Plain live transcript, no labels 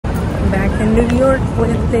back in New York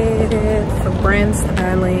with it for brand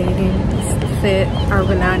styling, fit,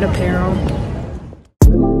 urbanite apparel.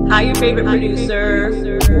 Hi, your favorite producer.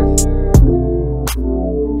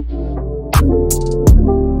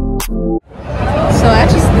 So I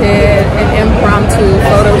just did an impromptu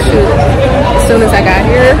photo shoot as soon as I got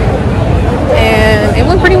here, and it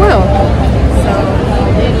went pretty well. So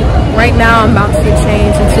right now I'm about to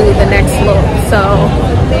change into the next look. So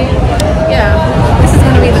yeah, this is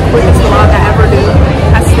gonna be the quickest vlog I ever do.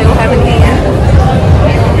 I still haven't eaten.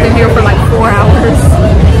 Been here for like 4 hours.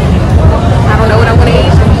 I don't know what I want to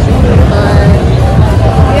eat, but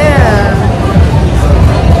yeah,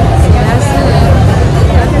 that's it.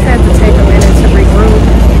 I just had to take a minute to regroup,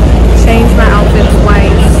 change my outfit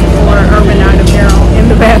twice for urbanite apparel in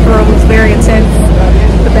the bathroom. It's very intense.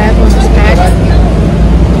 The bathroom is packed.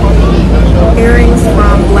 Earrings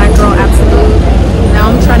from Black Girl Absolute. Now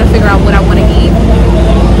I'm trying to figure out what I want to eat.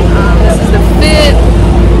 This is the fit.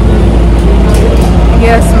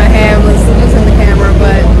 Yes, my hand was in the camera,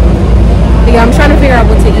 but yeah, I'm trying to figure out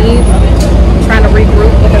what to eat. I'm trying to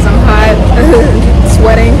regroup because I'm hot,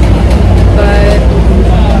 sweating. But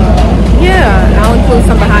yeah, I'll include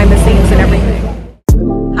some behind the scenes and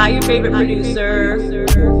everything. Hi, your favorite producer.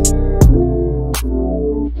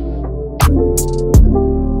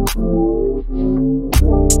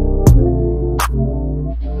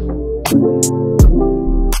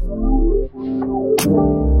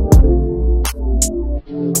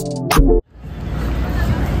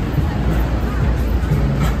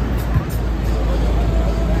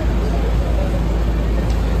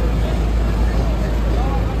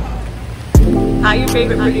 Hi, your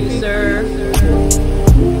favorite producer.